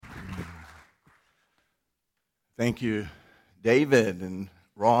Thank you, David and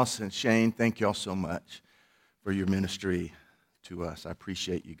Ross and Shane. Thank you all so much for your ministry to us. I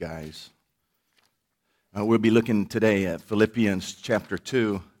appreciate you guys. We'll be looking today at Philippians chapter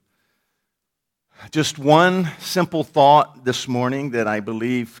 2. Just one simple thought this morning that I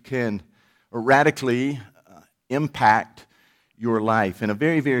believe can radically impact your life in a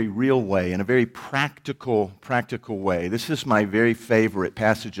very, very real way, in a very practical way. This is my very favorite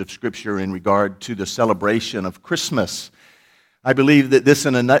passage of Scripture in regard to the celebration of Christmas. I believe that this,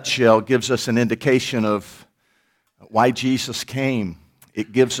 in a nutshell, gives us an indication of why Jesus came.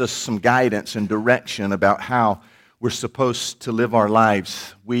 It gives us some guidance and direction about how we're supposed to live our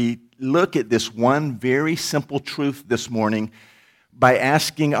lives. We look at this one very simple truth this morning by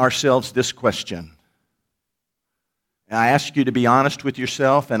asking ourselves this question. I ask you to be honest with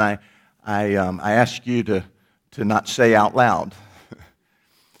yourself, and I ask you to not say out loud.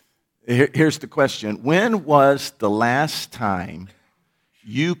 Here's the question. When was the last time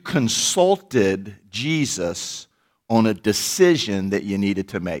you consulted Jesus on a decision that you needed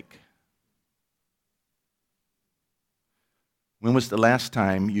to make? When was the last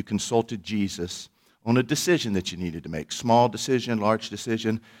time you consulted Jesus on a decision that you needed to make? Small decision, large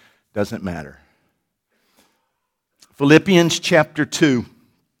decision, doesn't matter. Philippians chapter 2,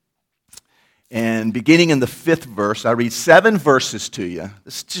 and beginning in the 5th verse, I read 7 verses to you.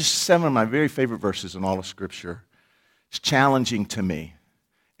 This is just 7 of my very favorite verses in all of Scripture. It's challenging to me,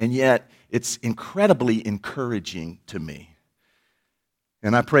 and yet it's incredibly encouraging to me.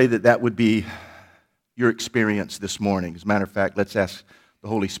 And I pray that that would be your experience this morning. As a matter of fact, let's ask the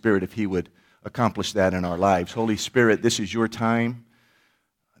Holy Spirit if He would accomplish that in our lives. Holy Spirit, this is your time.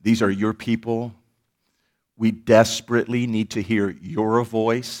 These are your people. We desperately need to hear your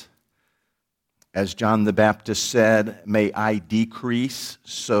voice. As John the Baptist said, may I decrease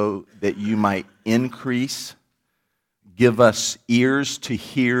so that you might increase. Give us ears to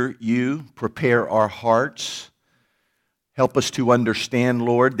hear you. Prepare our hearts. Help us to understand,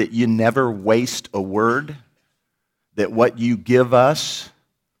 Lord, that you never waste a word. That what you give us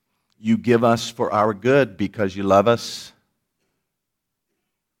for our good because you love us.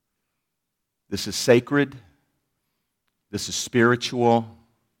 This is sacred. This is spiritual.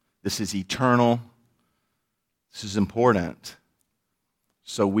 This is eternal. This is important.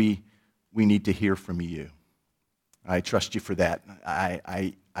 So we need to hear from you. I trust you for that.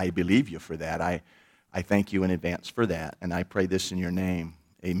 I believe you for that. I thank you in advance for that. And I pray this in your name.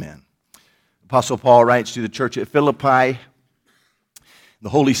 Amen. Apostle Paul writes to the church at Philippi, the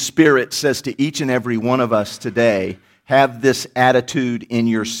Holy Spirit says to each and every one of us today, have this attitude in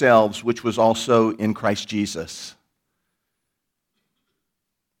yourselves, which was also in Christ Jesus,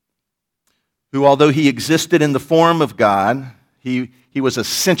 who, although he existed in the form of God, he was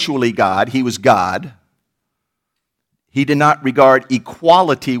essentially God, he was God. He did not regard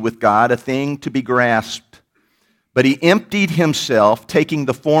equality with God a thing to be grasped, but he emptied himself, taking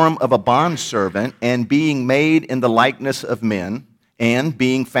the form of a bondservant and being made in the likeness of men, and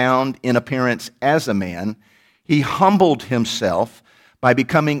being found in appearance as a man, he humbled himself by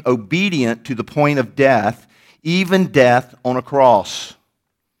becoming obedient to the point of death, even death on a cross.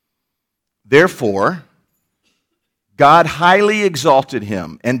 Therefore, God highly exalted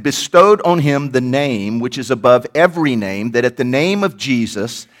him and bestowed on him the name which is above every name, that at the name of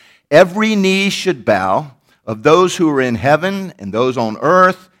Jesus every knee should bow, of those who are in heaven and those on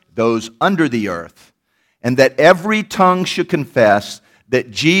earth, those under the earth, and that every tongue should confess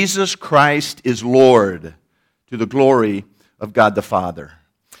that Jesus Christ is Lord, to the glory of God the Father.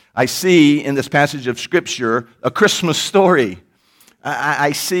 I see in this passage of Scripture a Christmas story.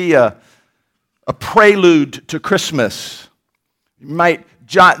 I see a prelude to Christmas. You might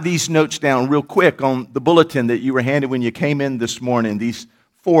jot these notes down real quick on the bulletin that you were handed when you came in this morning. These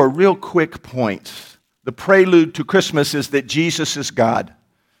 4 real quick points. The prelude to Christmas is that Jesus is God.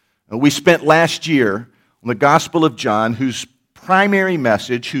 We spent last year on the Gospel of John, whose primary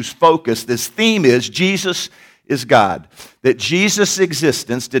message, whose focus, this theme is Jesus is God. That Jesus'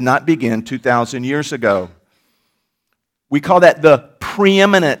 existence did not begin 2,000 years ago. We call that the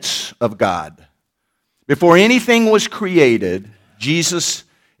preeminence of God. Before anything was created, Jesus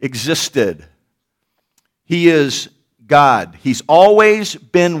existed. He is God. He's always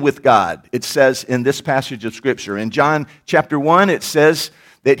been with God, it says in this passage of Scripture. In John chapter 1, it says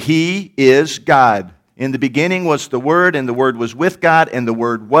that He is God. In the beginning was the Word, and the Word was with God, and the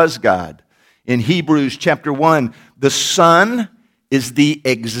Word was God. In Hebrews chapter 1, the Son is the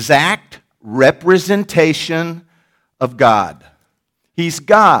exact representation of God. He's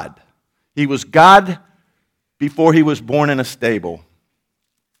God. He was God before he was born in a stable.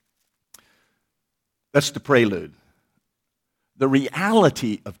 That's the prelude. The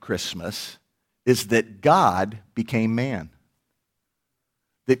reality of Christmas is that God became man.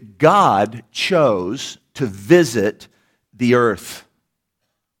 That God chose to visit the earth.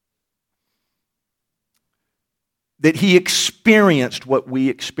 That he experienced what we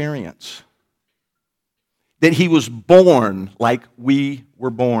experience. That he was born like we were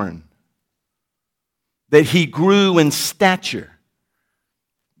born. That he grew in stature.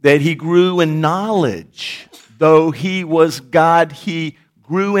 That he grew in knowledge. Though he was God, he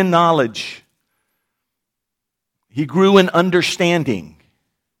grew in knowledge. He grew in understanding.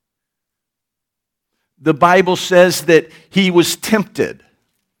 The Bible says that he was tempted.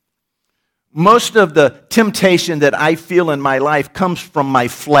 Most of the temptation that I feel in my life comes from my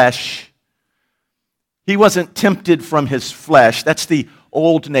flesh. He wasn't tempted from his flesh. That's the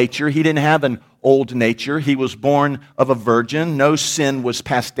old nature. He didn't have an old nature. He was born of a virgin. No sin was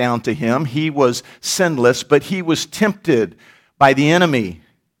passed down to him. He was sinless, but he was tempted by the enemy.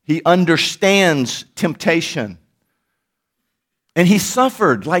 He understands temptation. And he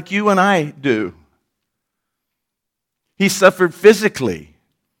suffered like you and I do. He suffered physically.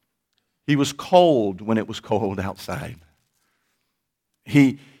 He was cold when it was cold outside.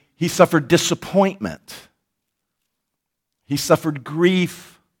 He suffered disappointment. He suffered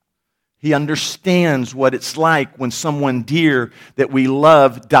grief. He understands what it's like when someone dear that we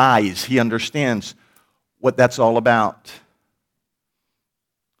love dies. He understands what that's all about.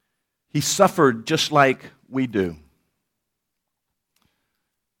 He suffered just like we do.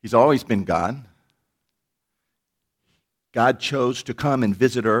 He's always been God. God chose to come and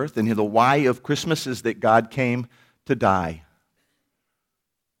visit earth, and the why of Christmas is that God came to die.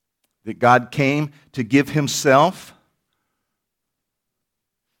 That God came to give himself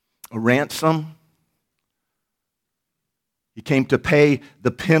a ransom. He came to pay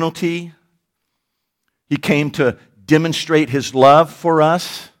the penalty. He came to demonstrate his love for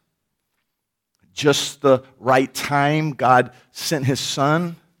us. Just the right time, God sent his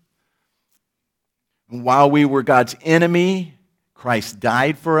Son. And while we were God's enemy, Christ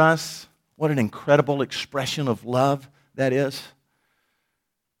died for us. What an incredible expression of love that is.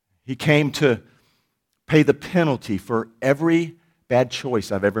 He came to pay the penalty for every bad choice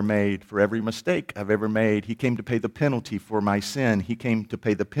I've ever made, for every mistake I've ever made. He came to pay the penalty for my sin. He came to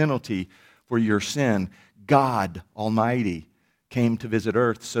pay the penalty for your sin. God Almighty came to visit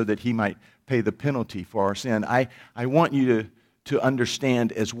earth so that he might pay the penalty for our sin. I want you to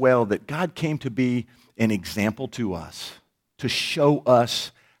understand as well that God came to be an example to us, to show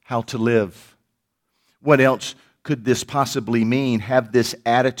us how to live. What else could this possibly mean? Have this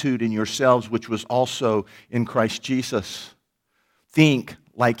attitude in yourselves, which was also in Christ Jesus. Think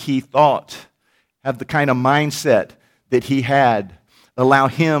like he thought. Have the kind of mindset that he had. Allow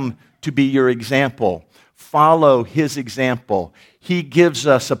him to be your example. Follow his example. He gives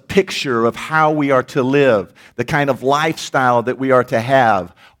us a picture of how we are to live, the kind of lifestyle that we are to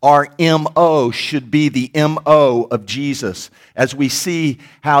have. Our M.O. should be the M.O. of Jesus. As we see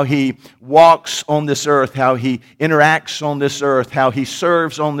how he walks on this earth, how he interacts on this earth, how he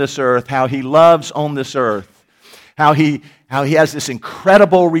serves on this earth, how he loves on this earth, how he has this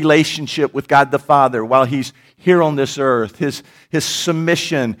incredible relationship with God the Father while he's here on this earth, his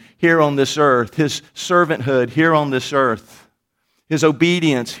submission here on this earth, his servanthood here on this earth, his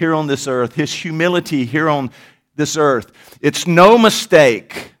obedience here on this earth, his humility here on this earth. It's no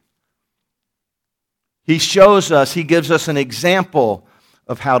mistake. He shows us, he gives us an example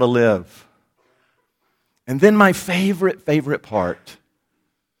of how to live. And then my favorite part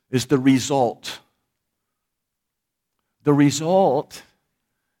is the result. The result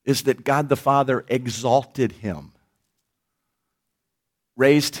is that God the Father exalted him,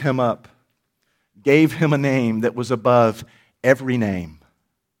 raised him up, gave him a name that was above every name,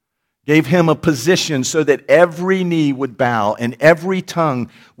 gave him a position so that every knee would bow and every tongue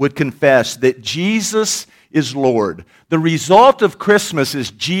would confess that Jesus is Lord. The result of Christmas is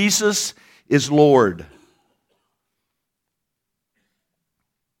Jesus is Lord.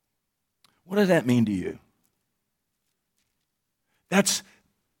 What does that mean to you? That's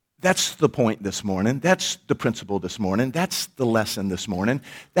the point this morning. That's the principle this morning. That's the lesson this morning.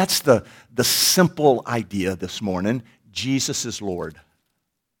 That's the simple idea this morning. Jesus is Lord.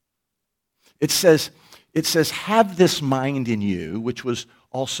 It says, have this mind in you, which was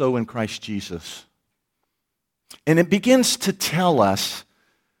also in Christ Jesus. And it begins to tell us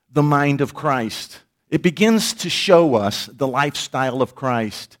the mind of Christ. It begins to show us the lifestyle of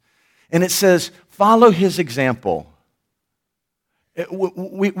Christ. And it says, follow his example.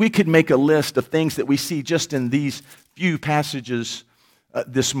 We could make a list of things that we see just in these few passages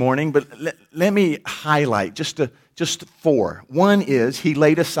this morning, but let me highlight just four. One is he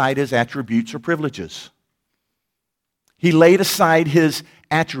laid aside his attributes or privileges. He laid aside his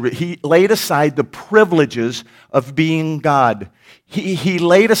attribute. He laid aside the privileges of being God. He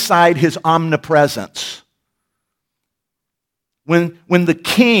laid aside his omnipresence. When the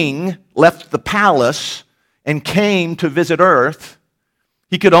king left the palace and came to visit earth,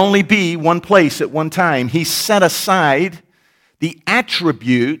 he could only be one place at one time. He set aside the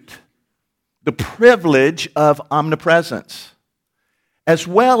attribute, the privilege of omnipresence, as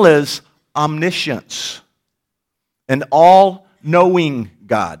well as omniscience, an all-knowing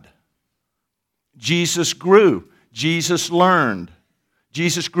God. Jesus grew. Jesus learned.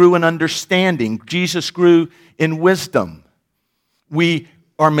 Jesus grew in understanding. Jesus grew in wisdom. We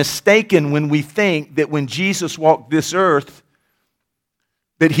are mistaken when we think that when Jesus walked this earth,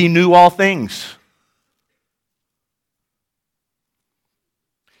 that he knew all things.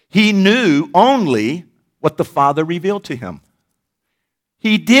 He knew only what the Father revealed to him.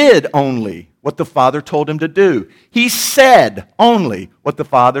 He did only what the Father told him to do. He said only what the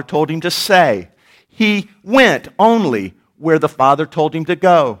Father told him to say. He went only where the Father told him to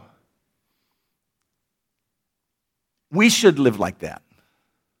go. We should live like that.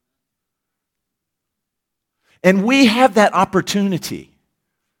 And we have that opportunity,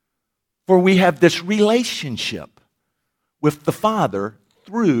 for we have this relationship with the Father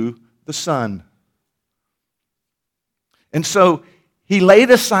through the Son. And so he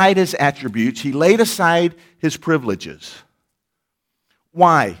laid aside his attributes. He laid aside his privileges.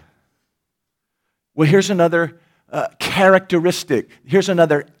 Why? Well, here's another characteristic. Here's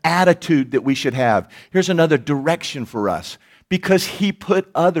another attitude that we should have. Here's another direction for us. Because he put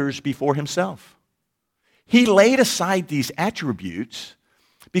others before himself. He laid aside these attributes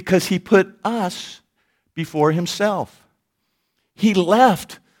because he put us before himself. He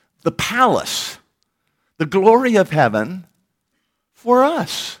left the palace, the glory of heaven, for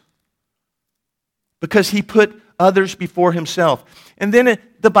us because he put others before himself. And then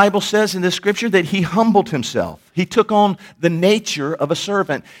the Bible says in this scripture that he humbled himself. He took on the nature of a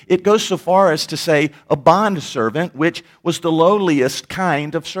servant. It goes so far as to say a bond servant, which was the lowliest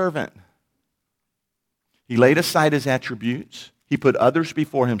kind of servant. He laid aside his attributes. He put others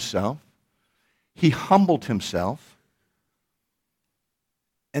before himself. He humbled himself.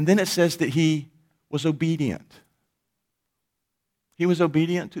 And then it says that he was obedient. He was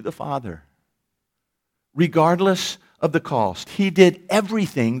obedient to the Father, regardless of the cost. He did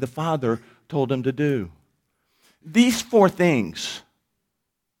everything the Father told him to do. These four things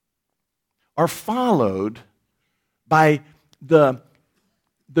are followed by the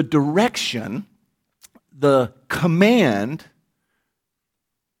direction, the command.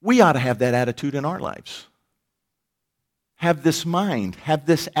 We ought to have that attitude in our lives. Have this mind, have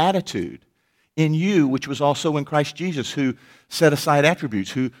this attitude in you, which was also in Christ Jesus, who set aside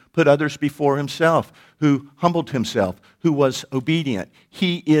attributes, who put others before himself, who humbled himself, who was obedient.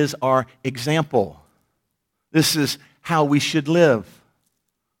 He is our example. This is how we should live.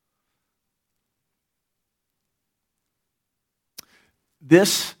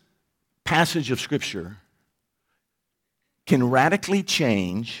 This passage of Scripture can radically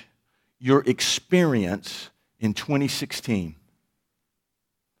change your experience in 2016.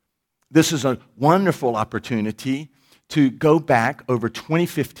 This is a wonderful opportunity to go back over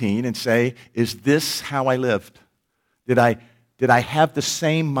 2015 and say, is this how I lived? Did I have the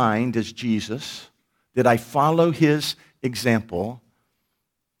same mind as Jesus? Did I follow his example?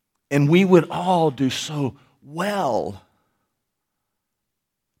 And we would all do so well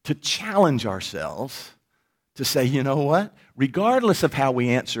to challenge ourselves to say, you know what? Regardless of how we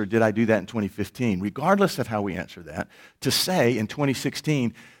answer, did I do that in 2015? Regardless of how we answer that, to say in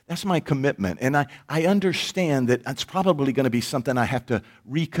 2016, that's my commitment. And I understand that it's probably going to be something I have to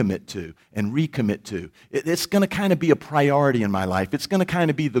recommit to and recommit to. It's going to kind of be a priority in my life. It's going to kind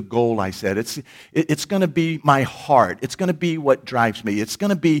of be the goal I set. It's going to be my heart. It's going to be what drives me. It's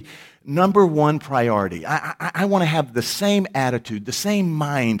going to be number one priority. I want to have the same attitude, the same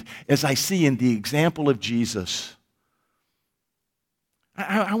mind as I see in the example of Jesus.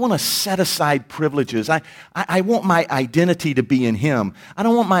 I want to set aside privileges. I want my identity to be in him. I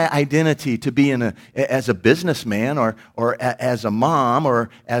don't want my identity to be as a businessman or as a mom or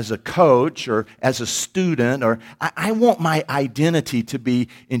as a coach or as a student. I want my identity to be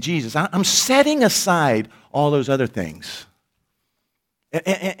in Jesus. I'm setting aside all those other things.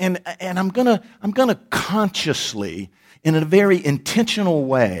 And I'm gonna consciously, in a very intentional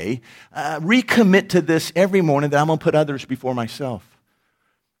way, recommit to this every morning that I'm going to put others before myself.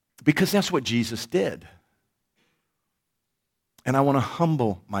 Because that's what Jesus did. And I want to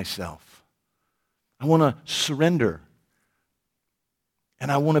humble myself. I want to surrender.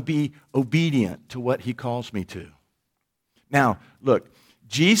 And I want to be obedient to what he calls me to. Now, look,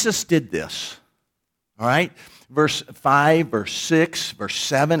 Jesus did this. All right? Verse 5, verse 6, verse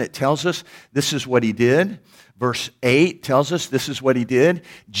 7, it tells us this is what he did. Verse 8 tells us this is what he did.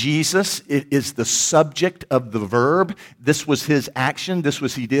 Jesus is the subject of the verb. This was his action. This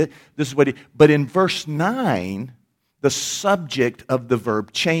was he did. This is what he. But in verse 9, the subject of the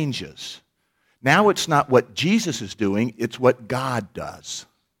verb changes. Now it's not what Jesus is doing, it's what God does.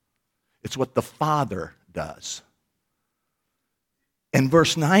 It's what the Father does. And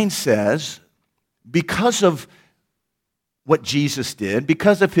verse 9 says, because of what Jesus did,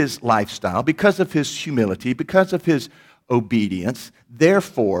 because of his lifestyle, because of his humility, because of his obedience,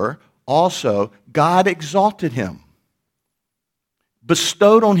 therefore also God exalted him,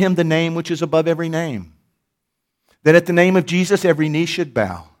 bestowed on him the name which is above every name, that at the name of Jesus every knee should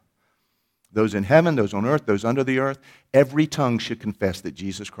bow. Those in heaven, those on earth, those under the earth, every tongue should confess that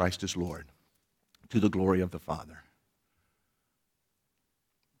Jesus Christ is Lord, to the glory of the Father.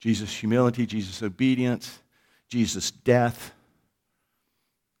 Jesus' humility, Jesus' obedience, Jesus' death,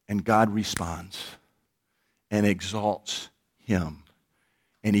 and God responds and exalts him.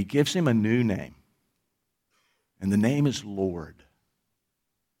 And he gives him a new name, and the name is Lord.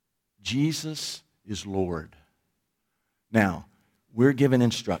 Jesus is Lord. Now, we're given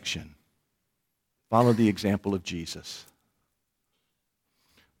instruction. Follow the example of Jesus.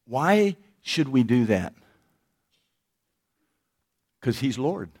 Why should we do that? Because he's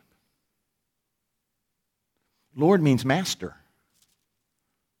Lord. Lord means master.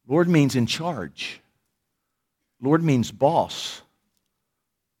 Lord means in charge. Lord means boss.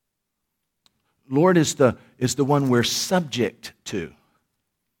 Lord is the one we're subject to.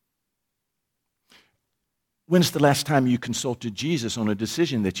 When's the last time you consulted Jesus on a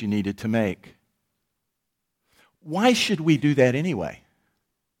decision that you needed to make? Why should we do that anyway?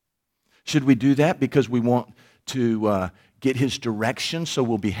 Should we do that because we want to get his direction so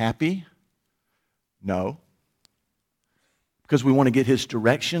we'll be happy? No. Because we want to get his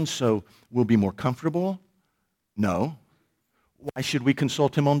direction so we'll be more comfortable? No. Why should we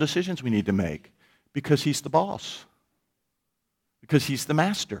consult him on decisions we need to make? Because he's the boss. Because he's the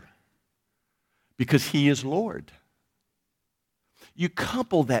master. Because he is Lord. You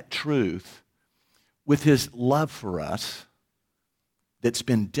couple that truth with his love for us that's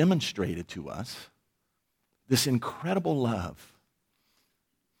been demonstrated to us, this incredible love.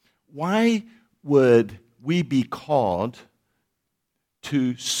 Why would we be called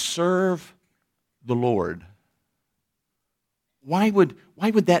to serve the Lord? Why would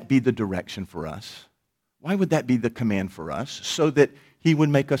that be the direction for us? Why would that be the command for us? So that he would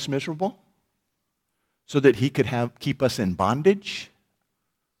make us miserable? So that he could keep us in bondage?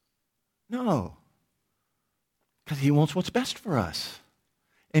 No. Because he wants what's best for us.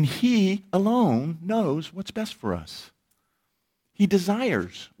 And he alone knows what's best for us. He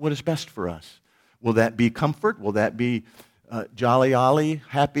desires what is best for us. Will that be comfort? Will that be jolly ollie,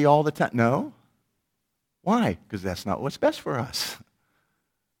 happy all the time? No. Why? Because that's not what's best for us.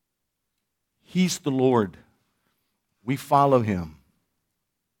 He's the Lord. We follow him.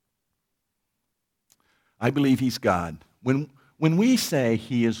 I believe he's God. When we say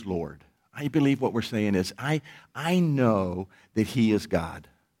he is Lord, I believe what we're saying is, I know that he is God.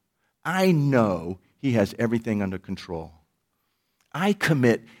 I know he has everything under control. I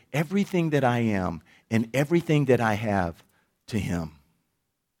commit everything that I am and everything that I have to him.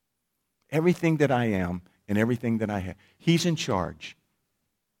 Everything that I am and everything that I have. He's in charge.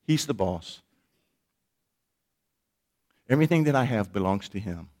 He's the boss. Everything that I have belongs to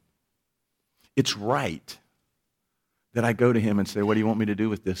him. It's right that I go to him and say, what do you want me to do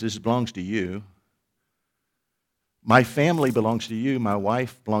with this? This belongs to you. My family belongs to you. My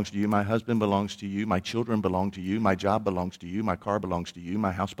wife belongs to you. My husband belongs to you. My children belong to you. My job belongs to you. My car belongs to you.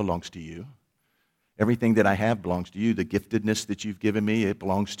 My house belongs to you. Everything that I have belongs to you. The giftedness that you've given me, it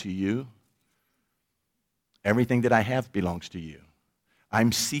belongs to you. Everything that I have belongs to you.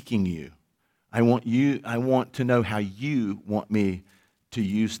 I'm seeking you. I want to know how you want me to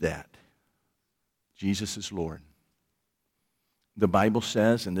use that. Jesus is Lord. The Bible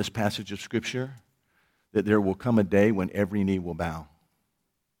says in this passage of Scripture that there will come a day when every knee will bow.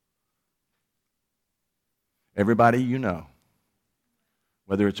 Everybody you know,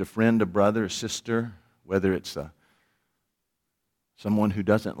 whether it's a friend, a brother, a sister, whether it's someone who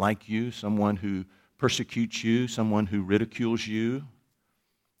doesn't like you, someone who persecutes you, someone who ridicules you,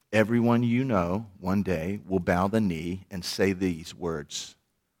 everyone you know one day will bow the knee and say these words: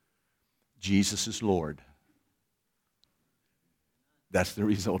 Jesus is Lord. That's the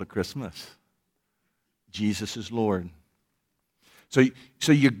result of Christmas. Jesus is Lord.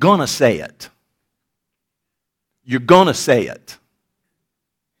 So you're going to say it. You're going to say it.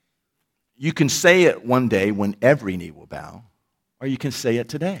 You can say it one day when every knee will bow, or you can say it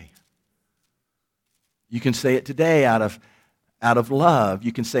today. You can say it today out of love.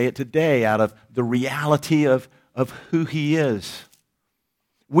 You can say it today out of the reality of who He is.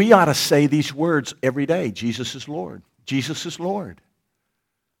 We ought to say these words every day. Jesus is Lord. Jesus is Lord.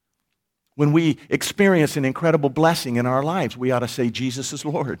 When we experience an incredible blessing in our lives, we ought to say, Jesus is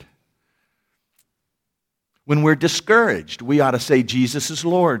Lord. When we're discouraged, we ought to say, Jesus is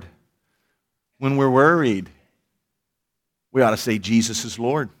Lord. When we're worried, we ought to say, Jesus is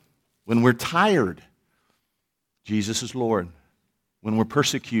Lord. When we're tired, Jesus is Lord. When we're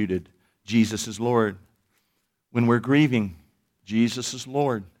persecuted, Jesus is Lord. When we're grieving, Jesus is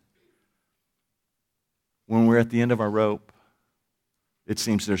Lord. When we're at the end of our rope, it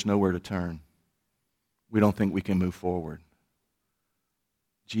seems there's nowhere to turn. We don't think we can move forward.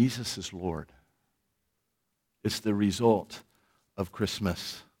 Jesus is Lord. It's the result of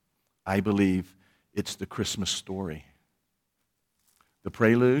Christmas. I believe it's the Christmas story. The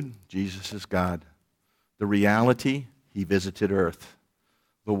prelude, Jesus is God. The reality, He visited earth.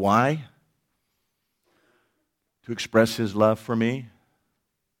 The why? To express His love for me,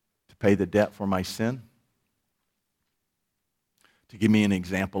 to pay the debt for my sin, to give me an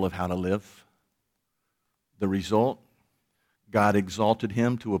example of how to live. The result, God exalted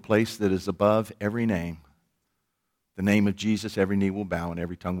Him to a place that is above every name. The name of Jesus, every knee will bow and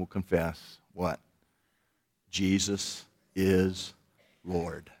every tongue will confess. What? Jesus is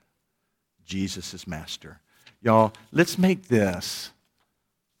Lord. Jesus is Master. Y'all, let's make this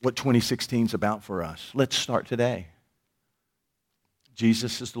what 2016 is about for us. Let's start today.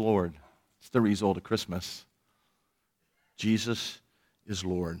 Jesus is the Lord. It's the result of Christmas. Jesus is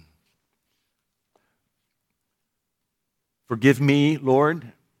Lord. Forgive me,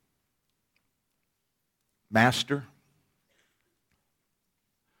 Lord, Master,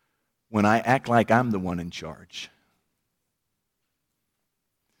 when I act like I'm the one in charge.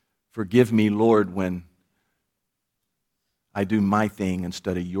 Forgive me, Lord, when I do my thing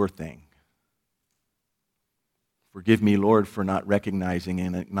instead of your thing. Forgive me, Lord, for not recognizing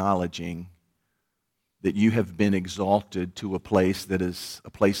and acknowledging that you have been exalted to a place that is a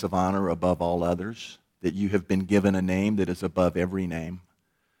place of honor above all others, that you have been given a name that is above every name.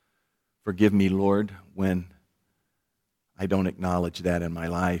 Forgive me, Lord, when I don't acknowledge that in my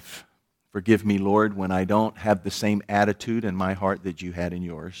life. Forgive me, Lord, when I don't have the same attitude in my heart that you had in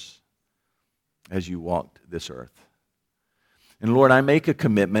yours as you walked this earth. And Lord, I make a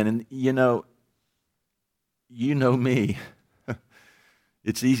commitment, and you know me.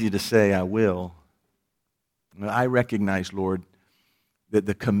 It's easy to say I will. I recognize, Lord, that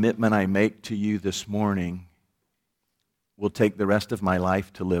the commitment I make to you this morning will take the rest of my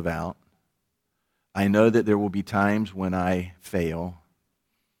life to live out. I know that there will be times when I fail.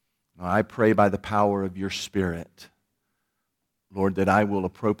 I pray by the power of your Spirit, Lord, that I will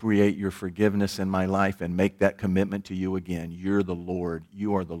appropriate your forgiveness in my life and make that commitment to you again. You're the Lord.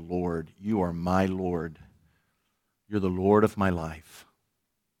 You are the Lord. You are my Lord. You're the Lord of my life.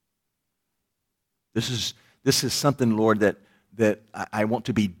 This is something, Lord, that I want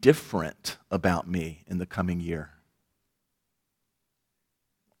to be different about me in the coming year.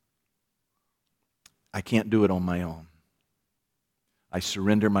 I can't do it on my own. I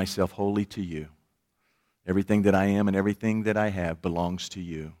surrender myself wholly to you. Everything that I am and everything that I have belongs to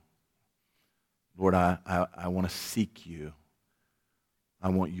you. Lord, I want to seek you. I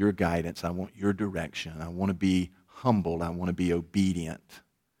want your guidance. I want your direction. I want to be humbled. I want to be obedient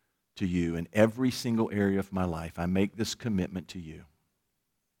to you in every single area of my life. I make this commitment to you.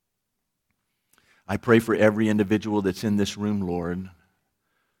 I pray for every individual that's in this room, Lord.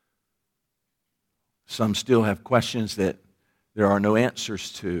 Some still have questions that there are no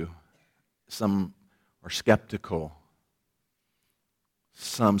answers to. Some are skeptical.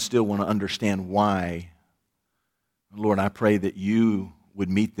 Some still want to understand why. Lord, I pray that you would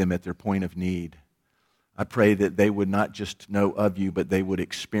meet them at their point of need. I pray that they would not just know of you, but they would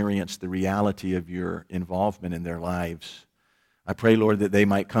experience the reality of your involvement in their lives. I pray, Lord, that they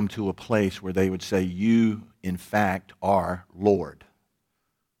might come to a place where they would say, you, in fact, are Lord,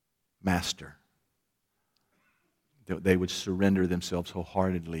 Master. That they would surrender themselves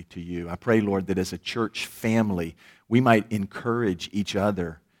wholeheartedly to you. I pray, Lord, that as a church family, we might encourage each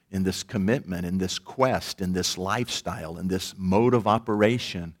other in this commitment, in this quest, in this lifestyle, in this mode of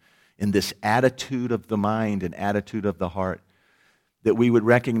operation, in this attitude of the mind and attitude of the heart, that we would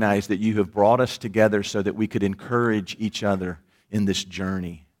recognize that you have brought us together so that we could encourage each other in this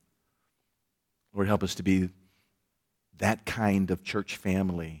journey. Lord, help us to be that kind of church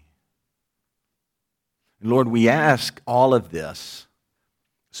family. And Lord, we ask all of this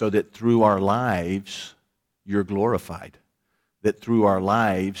so that through our lives, you're glorified. That through our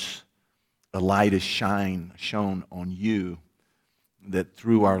lives, a light is shone on you. That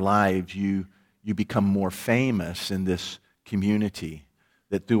through our lives, you become more famous in this community.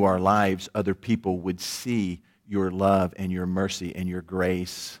 That through our lives, other people would see your love and your mercy and your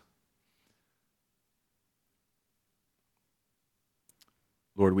grace.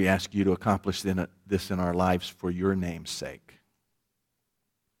 Lord, we ask you to accomplish this in our lives for your name's sake.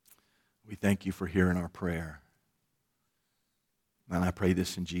 We thank you for hearing our prayer. And I pray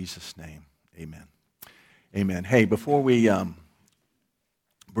this in Jesus' name. Amen. Amen. Hey, before we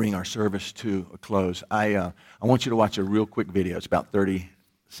bring our service to a close, I want you to watch a real quick video. It's about 30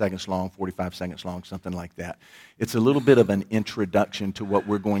 seconds long, 45 seconds long, something like that. It's a little bit of an introduction to what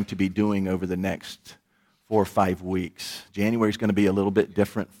we're going to be doing over the next 4 or 5 weeks. January is going to be a little bit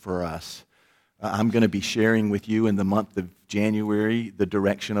different for us. I'm going to be sharing with you in the month of January the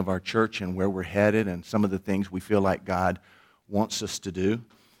direction of our church and where we're headed and some of the things we feel like God wants us to do.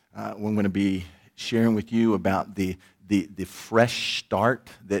 We're going to be sharing with you about the fresh start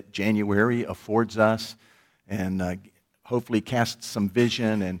that January affords us and hopefully cast some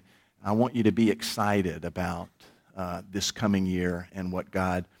vision. And I want you to be excited about this coming year and what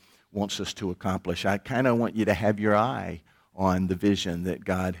God wants us to accomplish. I kind of want you to have your eye on the vision that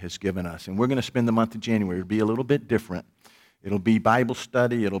God has given us. And we're going to spend the month of January. It'll be a little bit different. It'll be Bible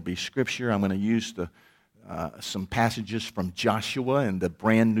study. It'll be Scripture. I'm going to use some passages from Joshua and the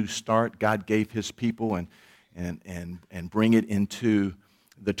brand new start God gave his people and bring it into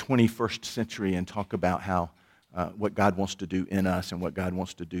the 21st century and talk about how what God wants to do in us and what God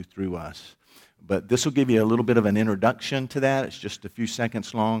wants to do through us. But this will give you a little bit of an introduction to that. It's just a few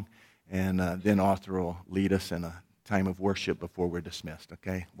seconds long. And then Arthur will lead us in a time of worship before we're dismissed,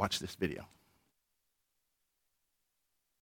 okay? Watch this video.